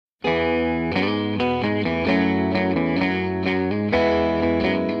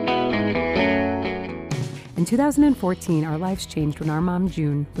2014, our lives changed when our mom,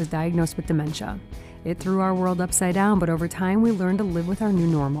 June, was diagnosed with dementia. It threw our world upside down, but over time, we learned to live with our new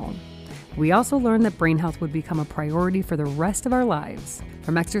normal. We also learned that brain health would become a priority for the rest of our lives.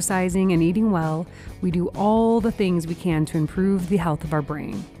 From exercising and eating well, we do all the things we can to improve the health of our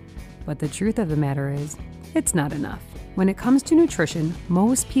brain. But the truth of the matter is, it's not enough. When it comes to nutrition,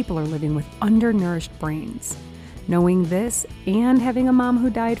 most people are living with undernourished brains. Knowing this, and having a mom who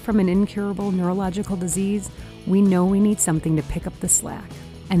died from an incurable neurological disease, we know we need something to pick up the slack.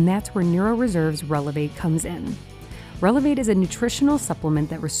 And that's where NeuroReserve's Relevate comes in. Relevate is a nutritional supplement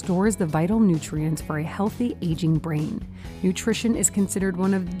that restores the vital nutrients for a healthy, aging brain. Nutrition is considered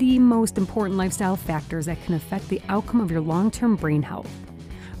one of the most important lifestyle factors that can affect the outcome of your long-term brain health.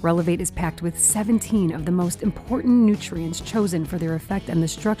 Relevate is packed with 17 of the most important nutrients chosen for their effect on the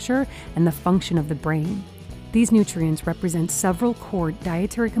structure and the function of the brain. These nutrients represent several core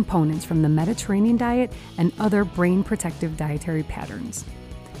dietary components from the Mediterranean diet and other brain-protective dietary patterns.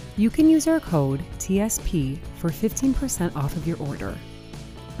 You can use our code TSP for 15% off of your order.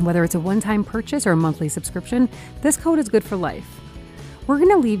 Whether it's a one-time purchase or a monthly subscription, this code is good for life. We're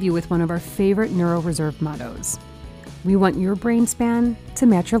going to leave you with one of our favorite NeuroReserve mottos. We want your brain span to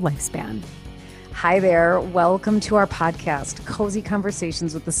match your lifespan. Hi there. Welcome to our podcast, Cozy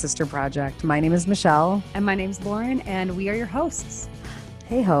Conversations with the Sister Project. My name is Michelle. And my name's Lauren, and we are your hosts.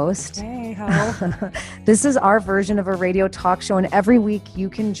 Hey, host. Hey, how? This is our version of a radio talk show, and every week you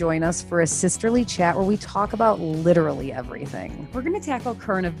can join us for a sisterly chat where we talk about literally everything. We're going to tackle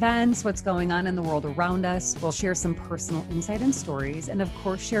current events, what's going on in the world around us. We'll share some personal insight and stories, and of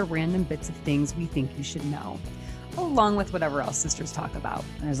course, share random bits of things we think you should know, along with whatever else sisters talk about.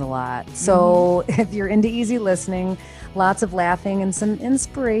 There's a lot. So if you're into easy listening, lots of laughing, and some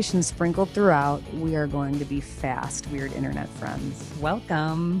inspiration sprinkled throughout, we are going to be fast, weird internet friends.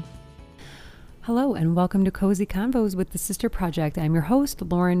 Welcome. Hello, and welcome to Cozy Convos with the Sister Project. I'm your host,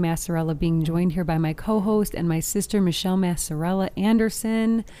 Lauren Massarella, being joined here by my co-host and my sister, Michelle Massarella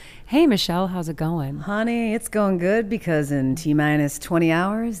Anderson. Hey, Michelle, how's it going? Honey, it's going good because in T-minus 20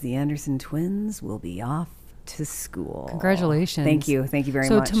 hours, the Anderson twins will be off to school. Congratulations. Thank you very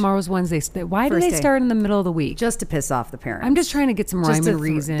much. So tomorrow's Wednesday. Why do First they day. start in the middle of the week? Just to piss off the parents. I'm just trying to get some rhyme and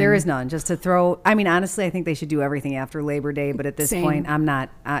reason. There is none. Just to throw, I mean, honestly, I think they should do everything after Labor Day, but at this Same. point, I'm not,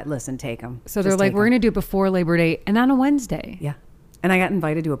 listen, take them. So they're like, we're going to do it before Labor Day and on a Wednesday. Yeah. And I got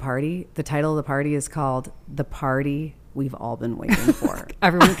invited to a party. The title of the party is called The Party We've All Been Waiting For.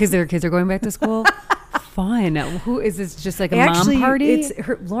 Everyone, because their kids are going back to school? Fun. Who is this? Just like a Actually, mom party?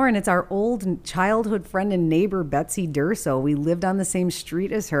 It's Lauren. It's our old childhood friend and neighbor, Betsy Durso. We lived on the same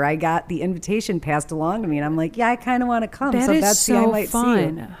street as her. I got the invitation passed along to me, and I'm like, yeah, I kind of want to come. That so is Betsy, so I might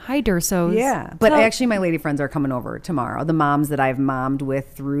fun. see you. Hi, Dursos. Yeah, but actually, my lady friends are coming over tomorrow. The moms that I've mommed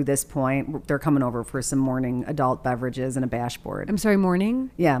with through this point, they're coming over for some morning adult beverages and a bash board. I'm sorry,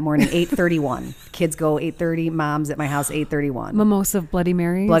 morning? Yeah, morning 8:31. Kids go 8:30. Moms at my house 8:31. Mimosa of Bloody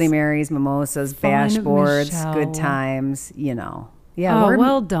Marys? Bloody Marys, mimosas, bash boards, Michelle. good times, you know. Yeah, Oh,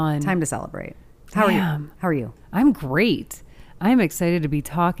 well done. Time to celebrate. How are you? How are you? I'm great. I'm excited to be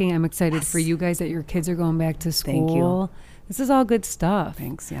talking. I'm excited for you guys that your kids are going back to school. Thank you. This is all good stuff.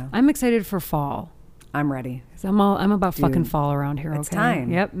 Thanks, yeah. I'm excited for fall. I'm ready. 'Cause I'm about fucking fall around here. It's okay?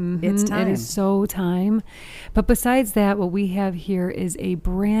 time. Yep. It's time. It is so time. But besides that, what we have here is a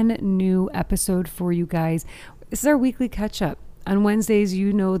brand new episode for you guys. This is our weekly catch up. On Wednesdays,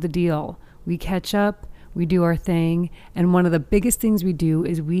 you know the deal. We catch up, we do our thing, and one of the biggest things we do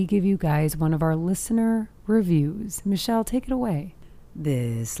is we give you guys one of our listener reviews. Michelle, take it away.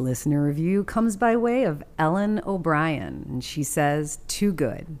 This listener review comes by way of Ellen O'Brien, and she says, "Too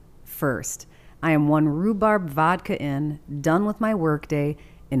good. First, I am one rhubarb vodka in, done with my workday,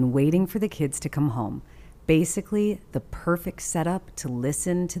 and waiting for the kids to come home. Basically, the perfect setup to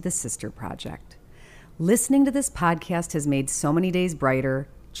listen to the Sister Project. Listening to this podcast has made so many days brighter,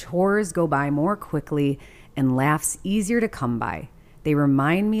 chores go by more quickly, and laughs easier to come by. They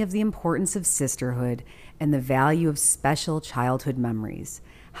remind me of the importance of sisterhood and the value of special childhood memories.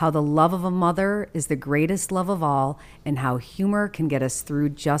 How the love of a mother is the greatest love of all, and how humor can get us through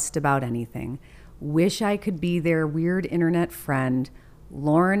just about anything. Wish I could be their weird internet friend.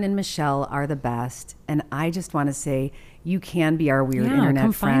 Lauren and Michelle are the best, and I just want to say you can be our weird internet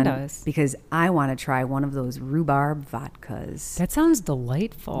come friend find us. because I want to try one of those rhubarb vodkas. That sounds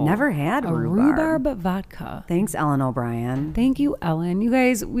delightful. Never had a rhubarb. vodka. Thanks, Ellen O'Brien. Thank you, Ellen. You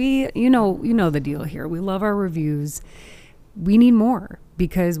guys, you know the deal here. We love our reviews. We need more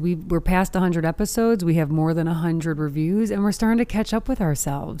because we're past 100 episodes. We have more than 100 reviews, and we're starting to catch up with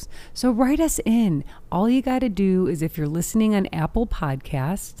ourselves. So write us in. All you got to do is, if you're listening on Apple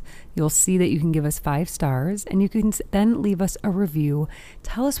Podcasts, you'll see that you can give us 5 stars, and you can then leave us a review.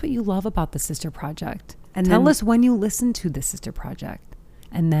 Tell us what you love about the Sister Project. And tell us when you listen to the Sister Project.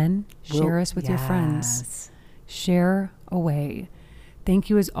 And then share us with your friends. Share away.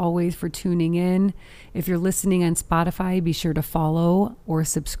 Thank you as always for tuning in. If you're listening on Spotify, be sure to follow or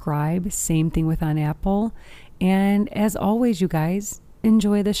subscribe. Same thing with on Apple. And as always, you guys,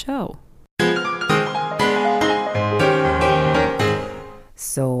 enjoy the show.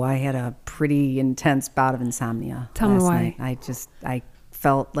 So I had a pretty intense bout of insomnia. Tell me why. Night. I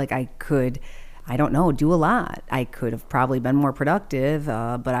felt like I could, I don't know, do a lot. I could have probably been more productive,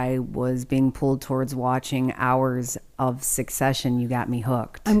 but I was being pulled towards watching hours of Succession. You got me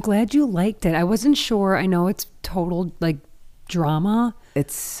hooked. I'm glad you liked it. I wasn't sure. I know it's total like drama.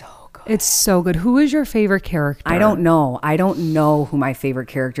 It's so good. It's so good. Who is your favorite character? I don't know. I don't know who my favorite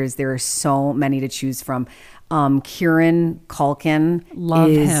character is. There are so many to choose from. Kieran Culkin.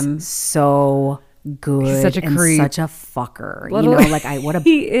 Love him. So good. He's such a creep. Such a fucker. What a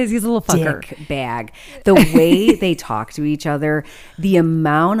he is. He's a little fucker. Dick bag. The way they talk to each other, the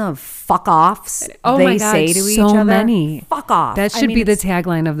amount of fuck offs they say to each other. So many. Fuck off. That should be the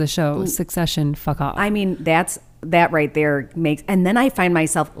tagline of the show. Succession, fuck off. I mean, that right there makes, and then I find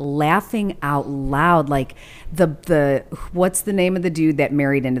myself laughing out loud, like the what's the name of the dude that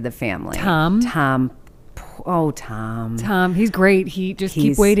married into the family? Tom. Oh, Tom. He's great.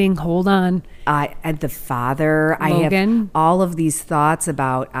 Keep waiting. Hold on. And the father, Logan. I have all of these thoughts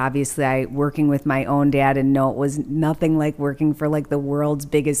about, obviously, working with my own dad, and no, it was nothing like working for like the world's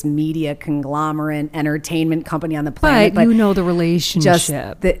biggest media conglomerate entertainment company on the planet. But you know the relationship. Just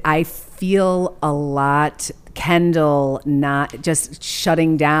that I feel a lot. Kendall not just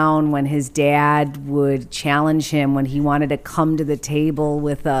shutting down when his dad would challenge him when he wanted to come to the table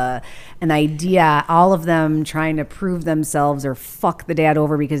with an idea, all of them trying to prove themselves or fuck the dad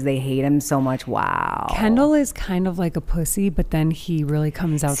over because they hate him so much. Wow. Kendall is kind of like a pussy, but then he really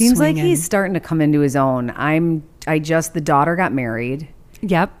comes out Seems swinging. like he's starting to come into his own. The daughter got married.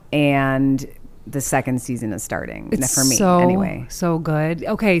 Yep. And the second season is starting for me anyway. So good.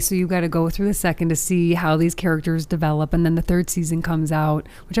 Okay, so you got to go through the second to see how these characters develop, and then the third season comes out,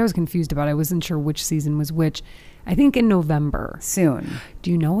 which I was confused about. I wasn't sure which season was which. I think in November. Soon.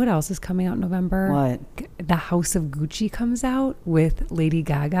 Do you know what else is coming out in November? What? The House of Gucci comes out with Lady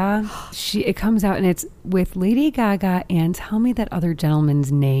Gaga. It comes out and it's with Lady Gaga and tell me that other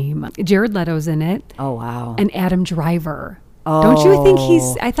gentleman's name. Jared Leto's in it. Oh, wow. And Adam Driver. Oh. Don't you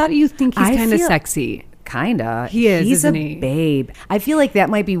think I thought you think he's kind of sexy. Kinda. He is, He's isn't a he? babe. I feel like that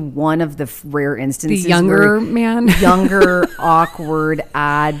might be one of the rare instances. The younger man. Younger, awkward,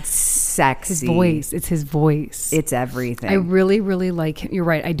 odd, sexy. His voice. It's his voice. It's everything. I really, really like him. You're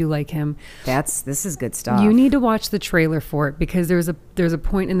right. I do like him. This is good stuff. You need to watch the trailer for it because there's a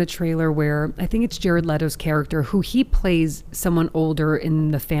point in the trailer where I think it's Jared Leto's character who he plays someone older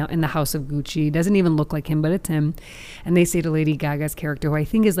in the House of Gucci. Doesn't even look like him, but it's him. And they say to Lady Gaga's character, who I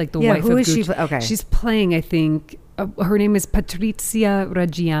think is like the wife who of is Gucci. she? Okay. She's playing, I think, her name is Patrizia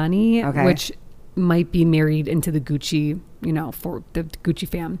Reggiani, which might be married into the Gucci, for the Gucci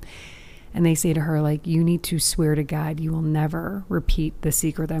fam. And they say to her, like, you need to swear to God you will never repeat the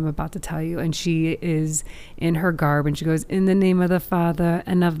secret I'm about to tell you. And she is in her garb and she goes, in the name of the Father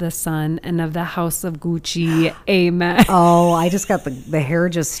and of the Son and of the House of Gucci, amen. Oh, I just got the hair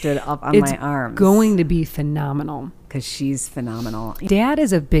just stood up on my arms. It's going to be phenomenal. Because she's phenomenal. Dad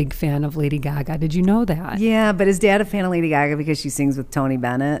is a big fan of Lady Gaga. Did you know that? Yeah, but is Dad a fan of Lady Gaga because she sings with Tony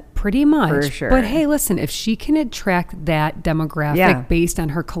Bennett? Pretty much. For sure. But hey, listen, if she can attract that demographic based on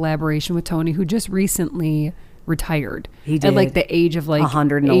her collaboration with Tony, who just recently retired. He did. At like the age of like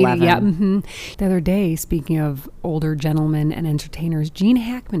 111. 80. Yeah. Mm-hmm. The other day, speaking of older gentlemen and entertainers, Gene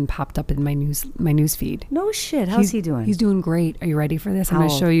Hackman popped up in my news feed. No shit. How's he doing? He's doing great. Are you ready for this? I'm going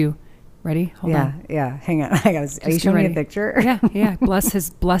to show you. Ready? Hold on. Yeah. Hang on. Are you showing me a picture? Yeah.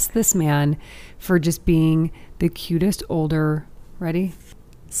 Bless this man for just being the cutest older. Ready?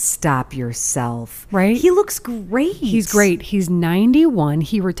 Stop yourself. Right? He looks great. He's great. He's 91.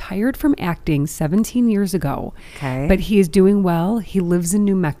 He retired from acting 17 years ago. Okay. But he is doing well. He lives in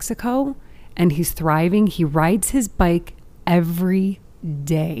New Mexico and he's thriving. He rides his bike every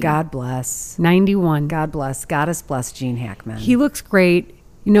day. God bless. 91. God bless. Goddess bless Gene Hackman. He looks great.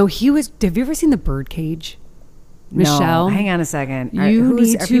 Have you ever seen The Birdcage? Michelle? No. Hang on a second.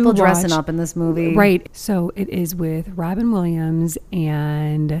 Are people dressing up in this movie? Right. So it is with Robin Williams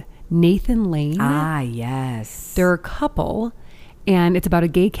and Nathan Lane. Ah, yes. They're a couple And it's about a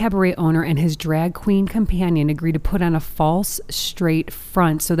gay cabaret owner and his drag queen companion agree to put on a false straight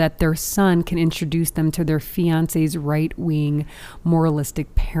front so that their son can introduce them to their fiance's right-wing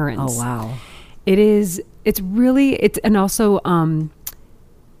moralistic parents. Oh, wow. And also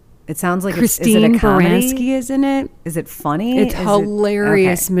It sounds like Christine is it a comedy? Baranski is in it. Is it funny? It's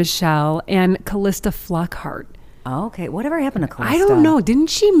hilarious, Okay. Michelle. And Callista Flockhart. Oh, okay. Whatever happened to Callista? I don't know. Didn't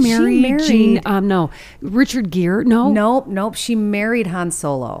she marry married- Gene? No, Richard Gere. No, Nope. She married Han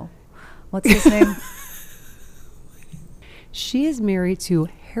Solo. What's his name? she is married to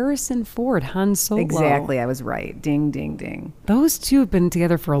Harrison Ford, Han Solo. Exactly. I was right. Ding, ding, ding. Those two have been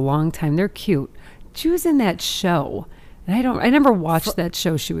together for a long time. They're cute. She was in that show. And I never watched that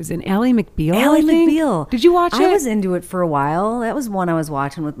show she was in. Ally McBeal. Ally I think? McBeal. Did you watch it? I was into it for a while. That was one I was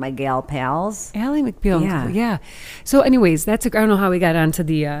watching with my gal pals. Ally McBeal. Yeah. Yeah. So anyways, I don't know how we got onto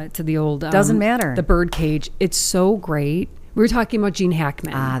the old Doesn't matter. The Birdcage. It's so great. We were talking about Gene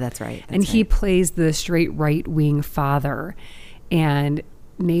Hackman. Ah, that's right. And he plays the straight right-wing father. And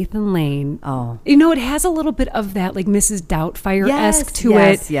Nathan Lane. Oh. It has a little bit of that like Mrs. Doubtfire-esque to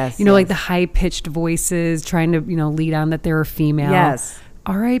it. Yes. Like the high-pitched voices trying to, lead on that they're a female. Yes.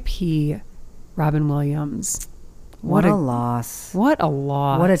 R.I.P. Robin Williams. What a loss. What a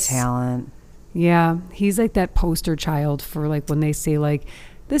loss. What a talent. Yeah. He's like that poster child for like when they say like,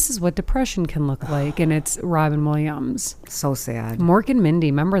 this is what depression can look like. And it's Robin Williams. So sad. Mork and Mindy.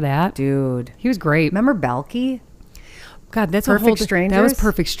 Remember that? Dude. He was great. Remember Balky? God, that's Perfect That was Strangers?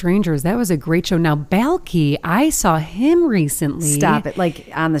 Perfect Strangers. That was a great show. Now, Balky, I saw him recently. Stop it. Like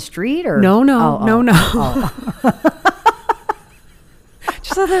on the street or? No. Oh.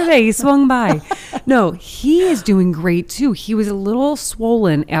 Just the other day, he swung by. No, he is doing great too. He was a little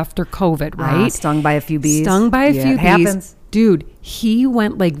swollen after COVID, right? Stung by a few bees. Stung by a Yeah, few it bees. happens. Dude, he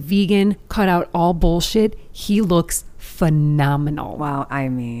went like vegan, cut out all bullshit. He looks phenomenal. Wow. I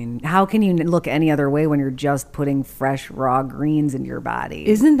mean, how can you look any other way when you're just putting fresh, raw greens in your body?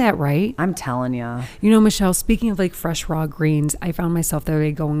 Isn't that right? I'm telling you. Michelle, speaking of like fresh raw greens, I found myself the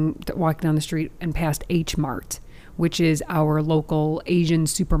other day walking down the street and past H Mart, which is our local Asian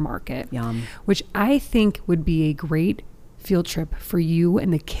supermarket. Yum. Which I think would be a great field trip for you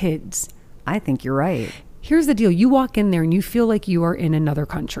and the kids. I think you're right. Here's the deal. You walk in there and you feel like you are in another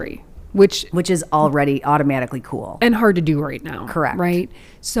country, which is already automatically cool. and hard to do right now. Correct. Right?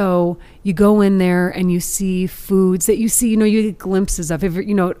 So you go in there and you see foods that you see, you get glimpses of,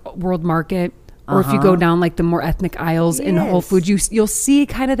 World Market, or if you go down like the more ethnic aisles in Whole Yes. Foods, you'll see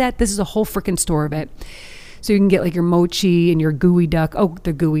kind of that. This is a whole freaking store of it. So you can get like your mochi and your gooey duck. Oh,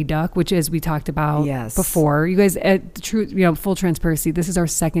 the gooey duck, which as we talked about Yes. before. You guys, full transparency, this is our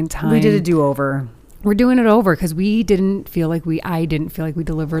second time. We did a do-over. We're doing it over because I didn't feel like we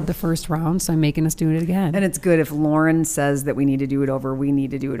delivered the first round, so I'm making us do it again. And it's good if Lauren says that we need to do it over, we need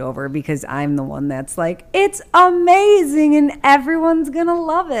to do it over, because I'm the one that's like, it's amazing and everyone's going to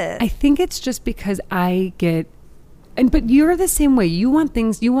love it. I think it's just because but you're the same way. You want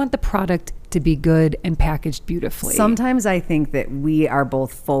the product to be good and packaged beautifully. Sometimes I think that we are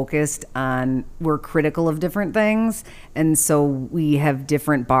both focused on, we're critical of different things. And so we have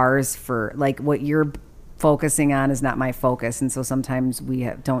different bars for, like, what you're focusing on is not my focus. And so sometimes we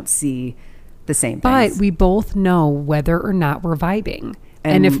don't see the same things. But we both know whether or not we're vibing.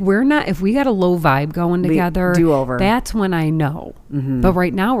 And if we got a low vibe going together, do over. That's when I know. But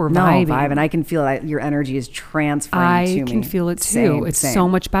right now we're vibing. Vibe, and I can feel that your energy is transferring to me. I can feel it too. Same, It's same. so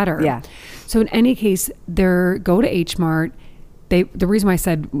much better. Yeah. So in any case, go to H Mart. The reason why I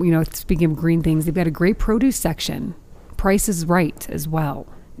said, speaking of green things, they've got a great produce section. Price is right as well.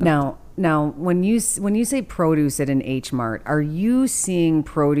 Now, when you say produce at an H Mart, are you seeing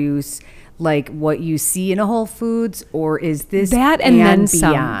produce like what you see in a Whole Foods, or is this that and then beyond?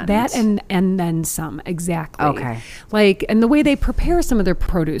 some? That and then some, exactly. Okay. And the way they prepare some of their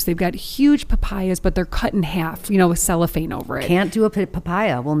produce, they've got huge papayas, but they're cut in half, with cellophane over it. Can't do a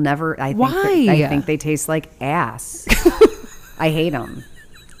papaya. We'll never. Why? I think they taste like ass. I hate them.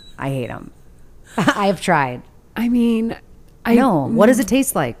 I have tried. I mean, What does it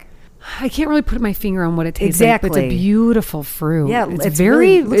taste like? I can't really put my finger on what it tastes Exactly. like, but it's a beautiful fruit. Yeah, it's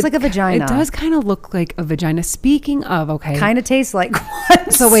really looks like a vagina. It does kind of look like a vagina. Speaking of, okay. Kind of tastes like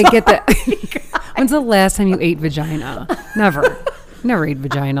what? So wait, get that. When's the last time you ate vagina? Never ate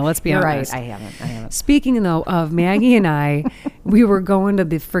vagina. Let's be You're honest. right. I haven't. Speaking though of Maggie and I, we were going to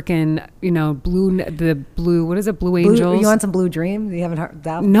the freaking, blue, what is it? Blue Angels. You want some Blue Dream? You haven't heard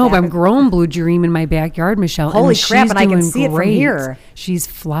that? No, but I'm growing Blue Dream in my backyard, Michelle. Holy and crap, she's and I can doing see it from great. here. She's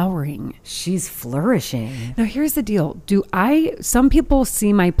flowering. She's flourishing. Now, here's the deal. Some people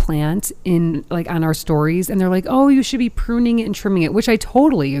see my plant on our stories and they're like, oh, you should be pruning it and trimming it, which I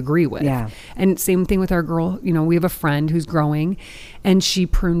totally agree with. Yeah. And same thing with our girl. We have a friend who's growing and she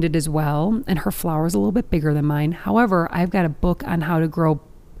pruned it as well. And her flower is a little bit bigger than mine. However, I've got a book on how to grow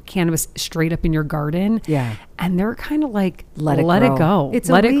cannabis straight up in your garden. Yeah. And they're kind of like, let it grow. go.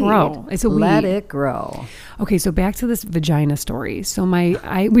 Let it grow. It's a weed. Let it grow. Okay, so back to this vagina story. So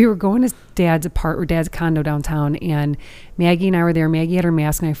we were going to Dad's condo downtown, and Maggie and I were there. Maggie had her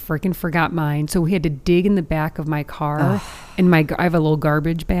mask, and I freaking forgot mine. So we had to dig in the back of my car, and I have a little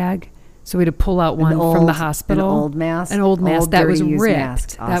garbage bag. So we had to pull out one from the hospital. An old mask? An old mask that was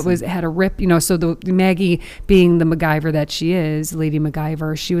ripped. Awesome. That had a rip, so the Maggie, being the MacGyver that she is, Lady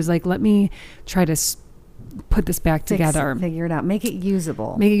MacGyver, she was like, let me try to put this back together. Figure it out. Make it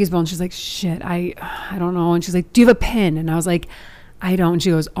usable. And she's like, shit, I don't know. And she's like, do you have a pin? And I was like, I don't. And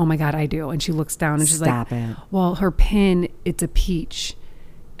she goes, oh my God, I do. And she looks down and she's Stop like, it. Well, her pin, it's a peach.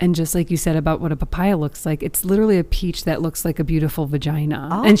 And just like you said about what a papaya looks like, it's literally a peach that looks like a beautiful vagina.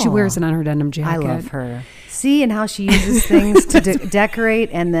 Oh. And she wears it on her denim jacket. I love her. See, and how she uses things to decorate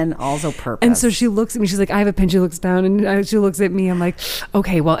and then also purpose. And so she looks at me. She's like, I have a pin. She looks down and she looks at me. I'm like,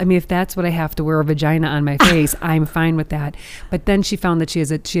 okay, well, I mean, if that's what I have to wear a vagina on my face, I'm fine with that. But then she found that she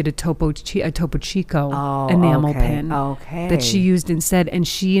had a Topo Chico enamel pin that she used instead. And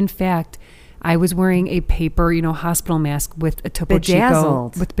she, in fact, I was wearing a paper, hospital mask with a Topo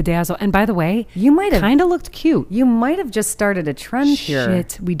Chico with bedazzle. And by the way, you might have kind of looked cute. You might have just started a trend here.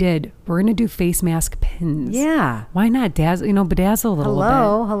 Shit, we did. We're gonna do face mask pins. Yeah. Why not bedazzle a little bit?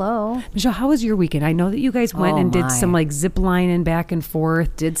 Hello. Michelle, how was your weekend? I know that you guys went and did some zip lining back and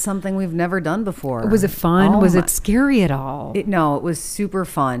forth. Did something we've never done before. Was it fun? Was it scary at all? No, it was super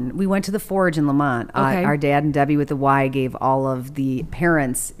fun. We went to the Forge in Lamont. Okay. Our dad and Debbie with the Y gave all of the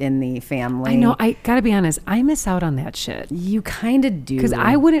parents in the family. I know. I gotta be honest. I miss out on that shit. You kind of do. Because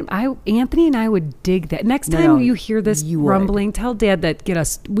Anthony and I would dig that. Next time you hear this rumbling, tell Dad that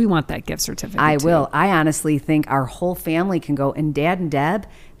we want that gift certificate. I will. I honestly think our whole family can go, and Dad and Deb,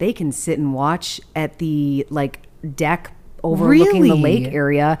 they can sit and watch at the deck overlooking the lake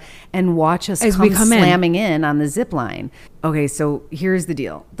area and watch us as come we come slamming in on the zip line. Okay, so here's the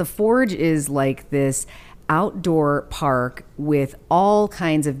deal. The Forge is like this outdoor park with all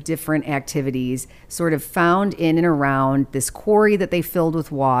kinds of different activities sort of found in and around this quarry that they filled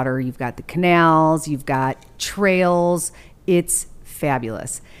with water. You've got the canals, you've got trails. It's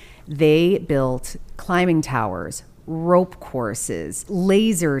fabulous. They built climbing towers, rope courses,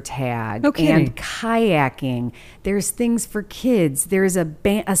 laser tag, and kayaking. There's things for kids. There's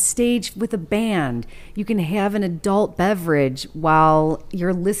a stage with a band. You can have an adult beverage while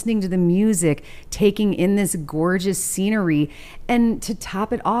you're listening to the music, taking in this gorgeous scenery. And to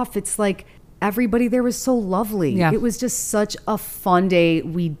top it off, it's like everybody there was so lovely. Yeah. It was just such a fun day.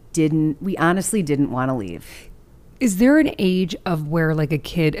 We honestly didn't want to leave. Is there an age of where a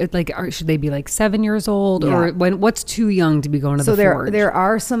kid, should they be 7 years old, or what's too young to be going to the Forge? So there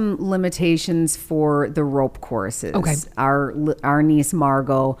are some limitations for the rope courses. Okay. Our niece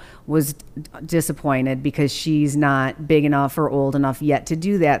Margot was disappointed because she's not big enough or old enough yet to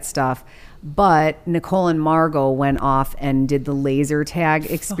do that stuff. But Nicole and Margot went off and did the laser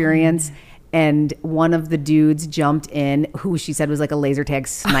tag experience. And one of the dudes jumped in, who she said was a laser tag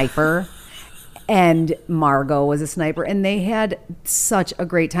sniper. And Margot was a sniper, and they had such a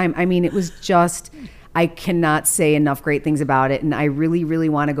great time. I mean, it was just, I cannot say enough great things about it. And I really, really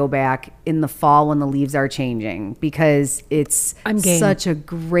want to go back in the fall when the leaves are changing, because it's such a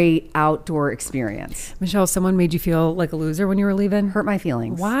great outdoor experience. Michelle, someone made you feel like a loser when you were leaving? Hurt my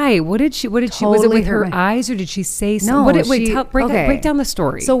feelings. Why? What did she, was it with her eyes, or did she say something? No, break down the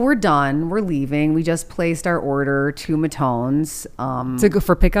story. So we're done. We're leaving. We just placed our order to Matone's. To go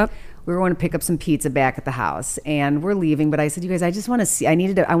for pickup? We were going to pick up some pizza back at the house, and we're leaving. But I said, you guys, I just want to see,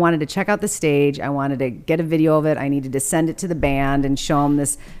 I wanted to check out the stage. I wanted to get a video of it. I needed to send it to the band and show them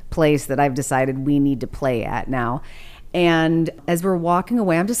this place that I've decided we need to play at now. And as we're walking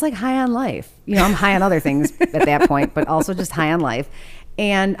away, I'm just high on life. I'm high on other things at that point, but also just high on life.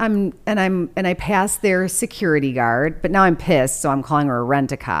 And I passed their security guard, but now I'm pissed, so I'm calling her a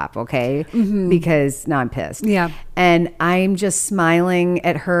rent-a-cop, okay? Because now I'm pissed. Yeah. And I'm just smiling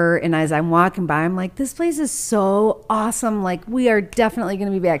at her, and as I'm walking by, I'm like, this place is so awesome. Like, we are definitely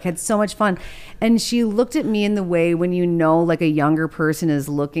going to be back. Had so much fun. And she looked at me in the way when you know, like, a younger person is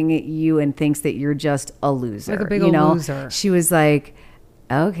looking at you and thinks that you're just a loser. Like a big old loser. She was like,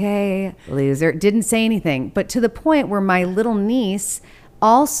 okay, loser. Didn't say anything. But to the point where my little niece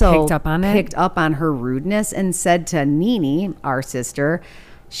also picked up on her rudeness and said to Nene, our sister,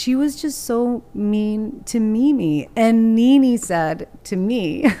 she was just so mean to Mimi. And Nene said to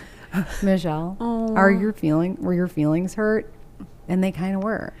me, Michelle, were your feelings hurt? And they kind of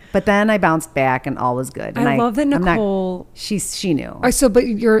were. But then I bounced back and all was good. And I love that Nicole. She knew. So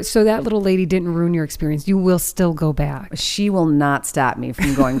that little lady didn't ruin your experience. You will still go back. She will not stop me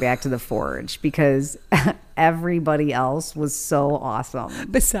from going back to the Forge because everybody else was so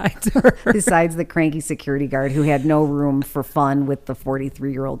awesome. Besides her. Besides the cranky security guard who had no room for fun with the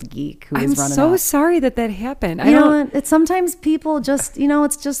 43-year-old geek who was running I'm so out. sorry that happened. You know, it's sometimes people just,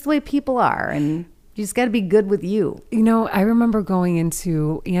 it's just the way people are. And you just got to be good with you. You know, I remember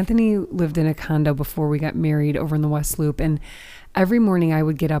Anthony lived in a condo before we got married over in the West Loop. And every morning I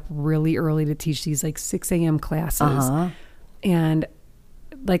would get up really early to teach these like 6 a.m. classes. And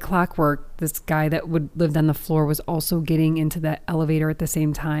like clockwork, this guy that lived on the floor was also getting into the elevator at the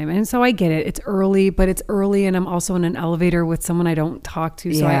same time. And so I get it. It's early, and I'm also in an elevator with someone I don't talk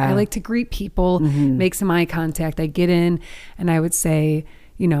to. So I like to greet people, make some eye contact. I get in and I would say,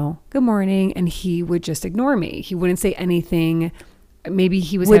 good morning. And he would just ignore me. He wouldn't say anything. Maybe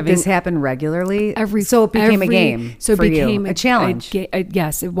he was Would this happen regularly? So it became a game. So it became a challenge.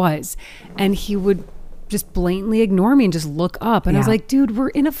 Yes, it was. And he would just blatantly ignore me and just look up. And I was like, dude, we're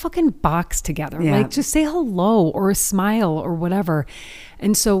in a fucking box together. Yeah. Like, just say hello or a smile or whatever.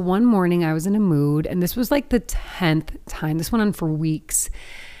 And so one morning I was in a mood, and this was like the 10th time. This went on for weeks.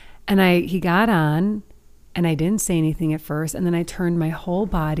 And he got on, and I didn't say anything at first. And then I turned my whole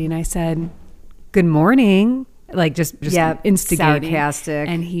body and I said, good morning. Like just instigating. Sarcastic.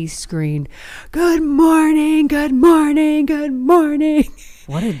 And he screamed, good morning, good morning, good morning.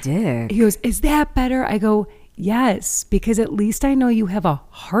 What a dick. He goes, is that better? I go, yes, because at least I know you have a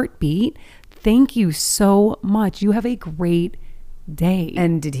heartbeat. Thank you so much. You have a great day.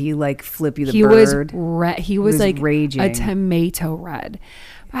 And did he like flip you the he bird? He was like raging. A tomato red.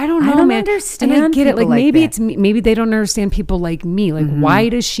 I don't know, I don't man. understand. And I get it. Like maybe that. it's me. Maybe they don't understand people like me. Like, why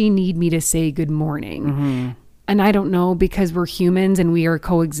does she need me to say good morning? And I don't know, because we're humans and we are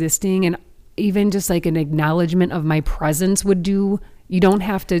coexisting, and even just like an acknowledgement of my presence would do. You don't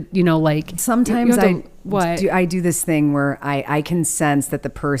have to, like. Sometimes I do this thing where I can sense that the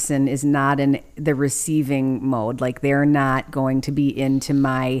person is not in the receiving mode. Like they're not going to be into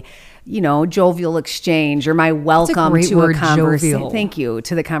my, jovial exchange or my welcome to a conversation. Thank you,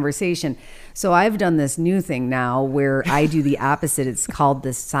 to the conversation. So I've done this new thing now where I do the opposite. It's called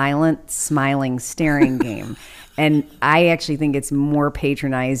the silent, smiling, staring game. And I actually think it's more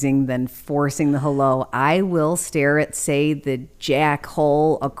patronizing than forcing the hello. I will stare at, say, the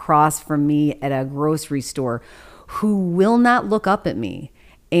jackhole across from me at a grocery store who will not look up at me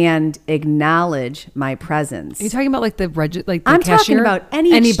and acknowledge my presence. Are you talking about like the I'm cashier? Talking about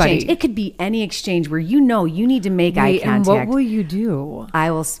anybody. Exchange. It could be any exchange where you need to make eye contact. And what will you do? I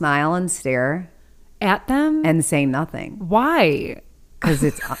will smile and stare at them and say nothing. Why? Because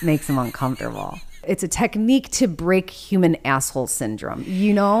it makes them uncomfortable. It's a technique to break human asshole syndrome.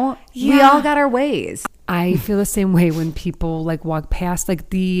 We all got our ways. I feel the same way when people like walk past,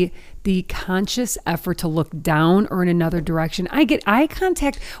 like the conscious effort to look down or in another direction. I get eye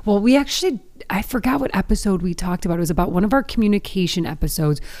contact. Well, I forgot what episode we talked about. It was about one of our communication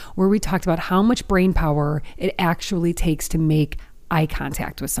episodes where we talked about how much brain power it actually takes to make eye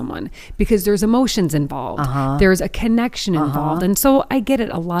contact with someone, because there's emotions involved. There's a connection involved. And so I get it.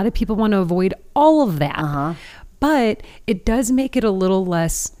 A lot of people want to avoid all of that. But it does make it a little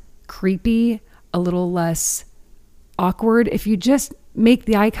less creepy, a little less awkward if you just make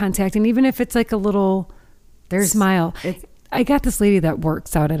the eye contact. And even if it's like a little smile. I got this lady that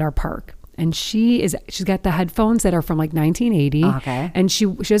works out at our park. And she's got the headphones that are from like 1980. Okay. And she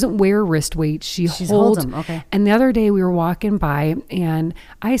doesn't wear wrist weights. She holds them. Okay. And the other day we were walking by and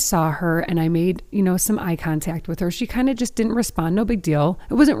I saw her and I made, some eye contact with her. She kind of just didn't respond. No big deal.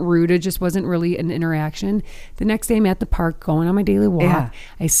 It wasn't rude. It just wasn't really an interaction. The next day I'm at the park going on my daily walk. Yeah.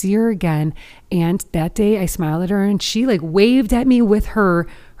 I see her again. And that day I smiled at her and she like waved at me with her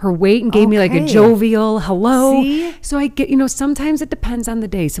weight and gave me like a jovial hello. See? So I get, sometimes it depends on the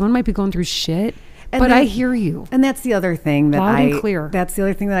day. Someone might be going through shit, But I hear you. And that's the other thing that Loud and clear. That's the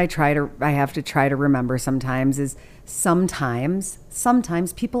other thing that I have to try to remember sometimes is sometimes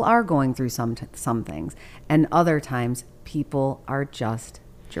people are going through some things, and other times people are just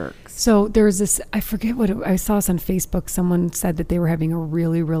jerks. So there's this, I forget I saw this on Facebook. Someone said that they were having a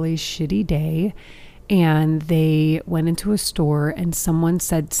really, really shitty day, and they went into a store and someone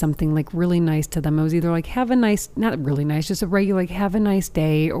said something like really nice to them. It was either like, have a nice, not really nice, just a regular, like, have a nice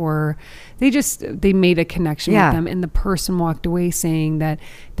day, or they made a connection with them. And the person walked away saying that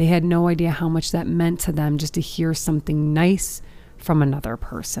they had no idea how much that meant to them just to hear something nice from another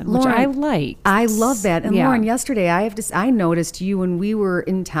person, Lauren, which I like. I love that. And Lauren, yesterday I noticed you when we were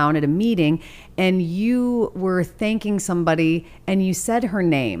in town at a meeting, and you were thanking somebody, and you said her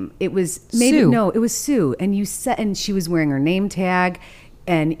name. It was Sue. It was Sue, and you said, and she was wearing her name tag,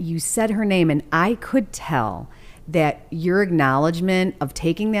 and you said her name, and I could tell that your acknowledgement of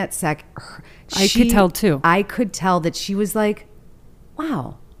taking that I could tell too. I could tell that she was like,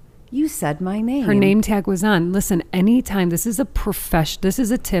 wow. You said my name. Her name tag was on. Listen, anytime, this is a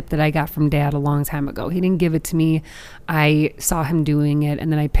tip that I got from Dad a long time ago. He didn't give it to me. I saw him doing it,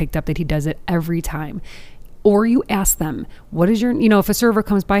 and then I picked up that he does it every time. Or you ask them, what is your, if a server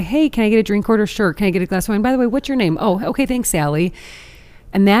comes by, hey, can I get a drink order? Sure. Can I get a glass of wine? By the way, what's your name? Oh, okay, thanks, Sally.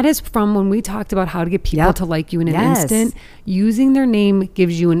 And that is from when we talked about how to get people to like you in an instant. Using their name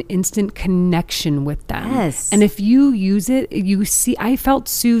gives you an instant connection with them. Yes. And if you use it, you see, I felt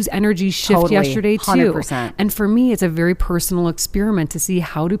Sue's energy shift yesterday too. 100%. And for me, it's a very personal experiment to see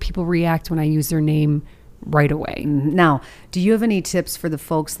how do people react when I use their name right away. Now, do you have any tips for the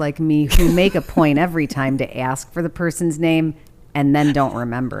folks like me who make a point every time to ask for the person's name and then don't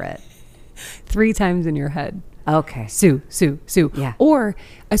remember it? 3 times in your head. Okay. Sue. Yeah. Or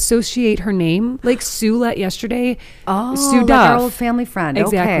associate her name, like Sue let yesterday. Oh, Sue like Duff. our old family friend.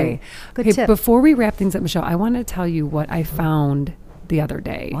 Exactly. Okay. Good tip. Before we wrap things up, Michelle, I want to tell you what I found the other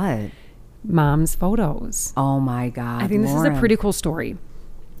day. What? Mom's photos. Oh my God. I think this Lauren. is a pretty cool story.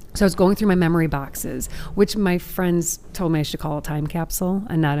 So I was going through my memory boxes, which my friends told me I should call a time capsule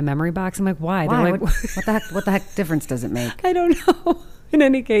and not a memory box. I'm like, why? Why? They're like, what the heck difference does it make? I don't know. In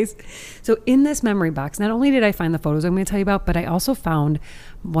any case, so in this memory box, not only did I find the photos I'm going to tell you about, but I also found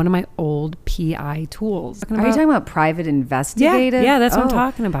one of my old PI tools. Are you talking about private investigative? Yeah, that's what I'm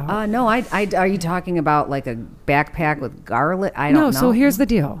talking about. No, are you talking about like a backpack with garlic? I don't know. So here's the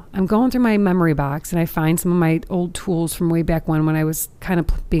deal. I'm going through my memory box and I find some of my old tools from way back when I was kind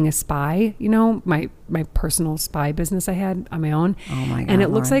of being a spy, my personal spy business I had on my own. Oh my God. And it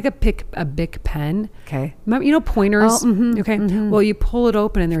looks like a Bic pen. Okay. Pointers. Oh, mm-hmm, okay. Mm-hmm. Well, you pull it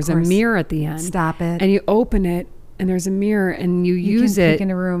open and there's a mirror at the end. Stop it. And you open it and there's a mirror and you use it. You can peek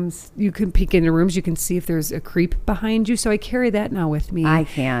into rooms. You can peek into rooms. You can see if there's a creep behind you. So I carry that now with me. I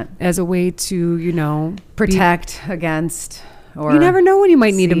can't. As a way to, protect against. Or you never know when you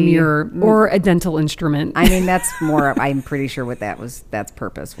might need a mirror or a dental instrument. I mean, that's more, I'm pretty sure what that's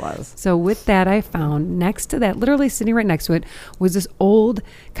purpose was. So with that, I found next to that, literally sitting right next to it, was this old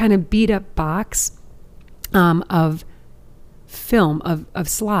kind of beat up box of film, of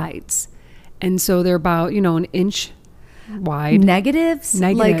slides. And so they're about, an inch wide. Negatives?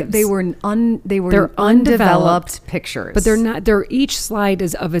 Like they're undeveloped pictures. But each slide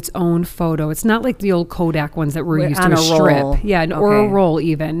is of its own photo. It's not like the old Kodak ones that were used to a strip. Roll. Yeah, or a roll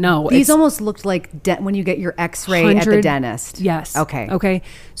even. No. These almost looked like when you get your x-ray at the dentist. Yes. Okay.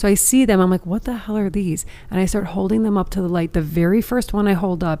 So I see them. I'm like, what the hell are these? And I start holding them up to the light. The very first one I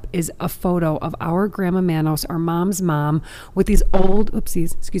hold up is a photo of our Grandma Manos, our mom's mom, with these old,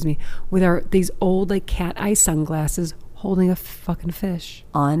 these old like cat eye sunglasses, holding a fucking fish.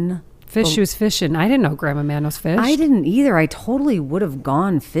 Fish. She was fishing. I didn't know Grandma Manos fished. I didn't either. I totally would have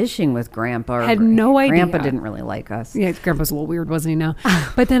gone fishing with Grandpa. Had no idea. Grandpa didn't really like us. Yeah, Grandpa's a little weird, wasn't he now?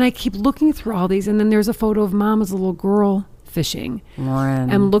 But then I keep looking through all these, and then there's a photo of Mom as a little girl fishing.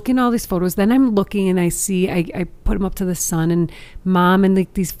 Lauren. I'm looking at all these photos. Then I'm looking and I see, I put them up to the sun, and Mom in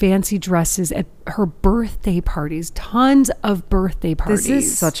like these fancy dresses at her birthday parties. Tons of birthday parties. This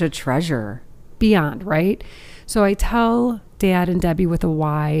is such a treasure. Beyond, right? So I tell Dad and Debbie with a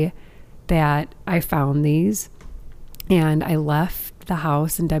Y that I found these, and I left the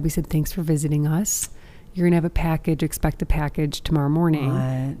house, and Debbie said, thanks for visiting us. You're going to have a package, expect a package tomorrow morning.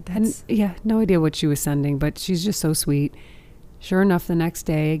 And no idea what she was sending, but she's just so sweet. Sure enough, the next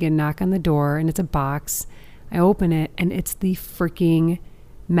day, again, knock on the door, and it's a box. I open it, and it's the freaking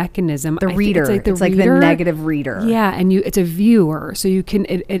mechanism. The reader. It's like the negative reader. Yeah, and it's a viewer, so you can,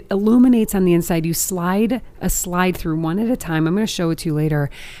 it illuminates on the inside. You slide a slide through one at a time. I'm going to show it to you later.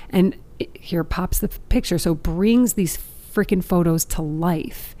 And here pops the picture. So it brings these freaking photos to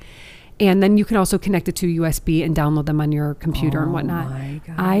life. And then you can also connect it to USB and download them on your computer and whatnot. My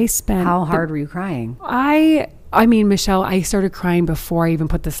God. I spent... How hard were you crying? I mean, Michelle, I started crying before I even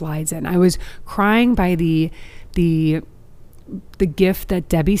put the slides in. I was crying by the gift that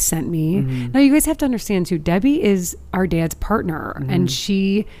Debbie sent me. Now, you guys have to understand, too, Debbie is our dad's partner, and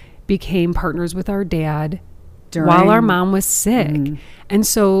she became partners with our dad while our mom was sick. And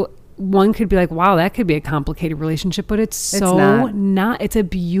so one could be like, wow, that could be a complicated relationship, but it's not. It's a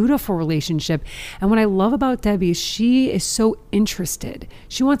beautiful relationship. And what I love about Debbie is she is so interested.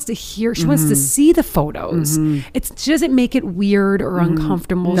 She wants to hear, she wants to see the photos. She doesn't make it weird or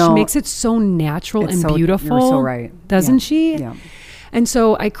uncomfortable. No. She makes it so natural and beautiful. You're so right. Doesn't she? Yeah. And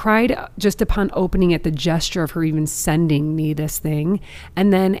so I cried just upon opening at the gesture of her even sending me this thing.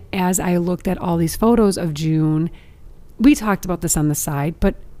 And then as I looked at all these photos of June, we talked about this on the side,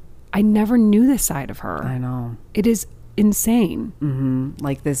 but I never knew this side of her. I know. It is insane.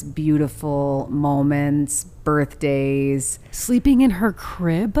 Like this beautiful moments, birthdays. Sleeping in her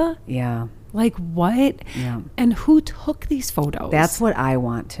crib? Yeah. Like what? Yeah. And who took these photos? That's what I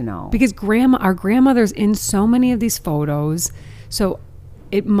want to know. Because our grandmother's in so many of these photos. So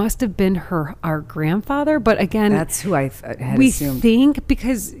it must have been our grandfather, but again, that's who I had we assumed. think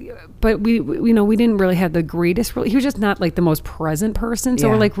but we we didn't really have the greatest. He was just not like the most present person. So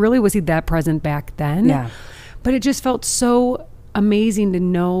we're like, really, was he that present back then? Yeah. But it just felt so amazing to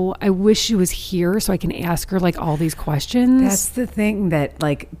know. I wish she was here so I can ask her like all these questions. That's the thing that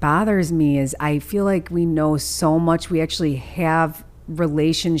like bothers me is I feel like we know so much. We actually have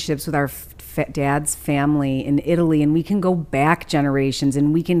relationships with our dad's family in Italy, and we can go back generations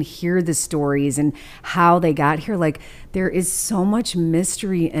and we can hear the stories and how they got here. Like there is so much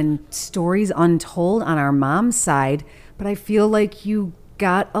mystery and stories untold on our mom's side, but I feel like you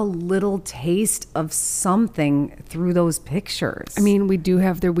got a little taste of something through those pictures. I mean, we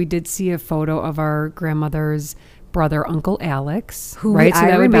did see a photo of our grandmother's brother, Uncle Alex, who right? So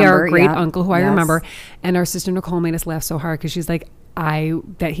that would be our great yeah. uncle who I remember. And our sister Nicole made us laugh so hard because she's like,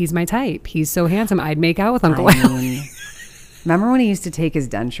 that he's my type. He's so handsome. I'd make out with Uncle Alex. Remember when he used to take his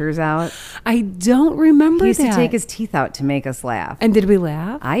dentures out? I don't remember that. He used to take his teeth out to make us laugh. And did we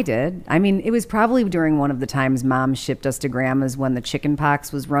laugh? I did. I mean, it was probably during one of the times Mom shipped us to Grandma's when the chicken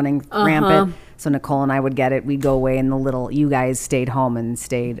pox was running rampant. So Nicole and I would get it. We'd go away, and you guys stayed home and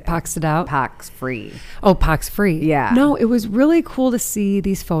stayed poxed it out, pox free. Oh, pox free. Yeah. No, it was really cool to see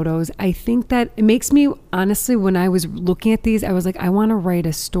these photos. I think that it makes me, honestly, when I was looking at these, I was like, I want to write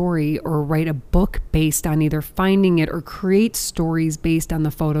a story or write a book based on either finding it or create stories based on the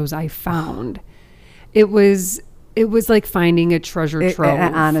photos I found. It was like finding a treasure trove.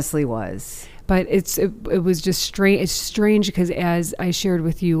 It honestly was. But it was just strange. It's strange because as I shared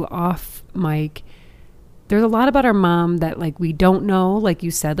with you off mic, there's a lot about our mom that like we don't know. Like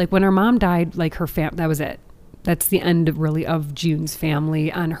you said, like when our mom died, like her that was it. That's the end of June's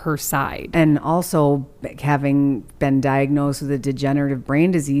family on her side. And also having been diagnosed with a degenerative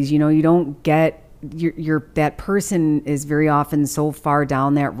brain disease, you don't get that person is very often so far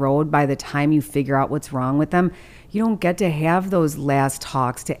down that road by the time you figure out what's wrong with them. You don't get to have those last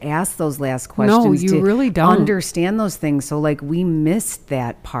talks, to ask those last questions. No, you really don't understand those things. So like we missed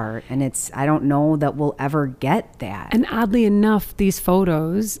that part, and I don't know that we'll ever get that. And oddly enough, these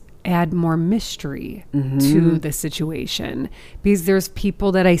photos add more mystery to the situation because there's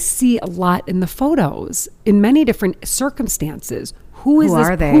people that I see a lot in the photos in many different circumstances. Who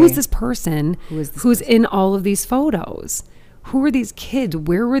are they? Who is this person who's in all of these photos? Who are these kids?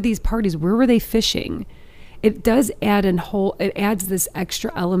 Where were these parties? Where were they fishing? It does add it adds this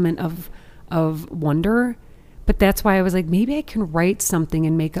extra element of wonder. But that's why I was like, maybe I can write something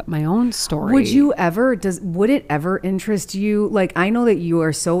and make up my own story. Would it ever interest you? Like, I know that you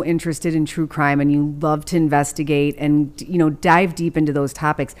are so interested in true crime and you love to investigate and, dive deep into those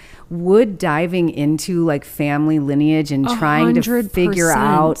topics. Would diving into like family lineage and trying to figure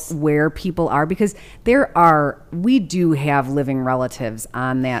out where people are, because we do have living relatives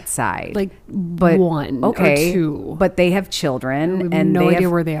on that side. Like one or two. But they have children and no idea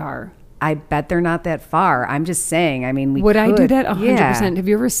where they are. I bet they're not that far. I'm just saying. I mean, Would I do that 100%? Have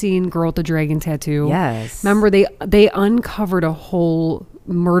you ever seen Girl with the Dragon Tattoo? Yes. Remember, they uncovered a whole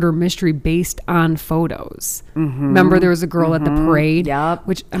murder mystery based on photos. Remember, there was a girl at the parade. Yep.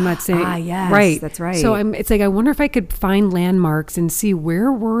 Which I'm not saying. Yes, right. That's right. So it's like I wonder if I could find landmarks and see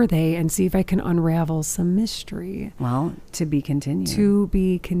where were they and see if I can unravel some mystery. Well, to be continued. To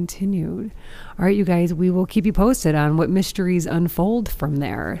be continued. All right, you guys, we will keep you posted on what mysteries unfold from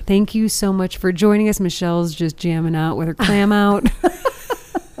there. Thank you so much for joining us. Michelle's just jamming out with her clam out.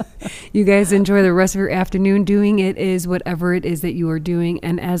 You guys enjoy the rest of your afternoon. Doing it is whatever it is that you are doing.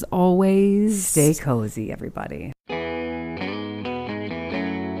 And as always, stay cozy, everybody.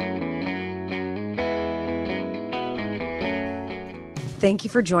 Thank you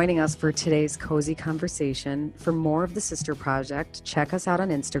for joining us for today's cozy conversation. For more of The Sister Project, check us out on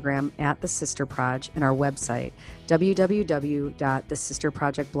Instagram at The Sister Proj and our website,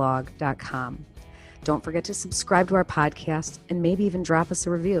 www.thesisterprojectblog.com. Don't forget to subscribe to our podcast and maybe even drop us a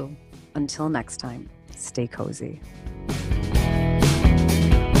review. Until next time, stay cozy.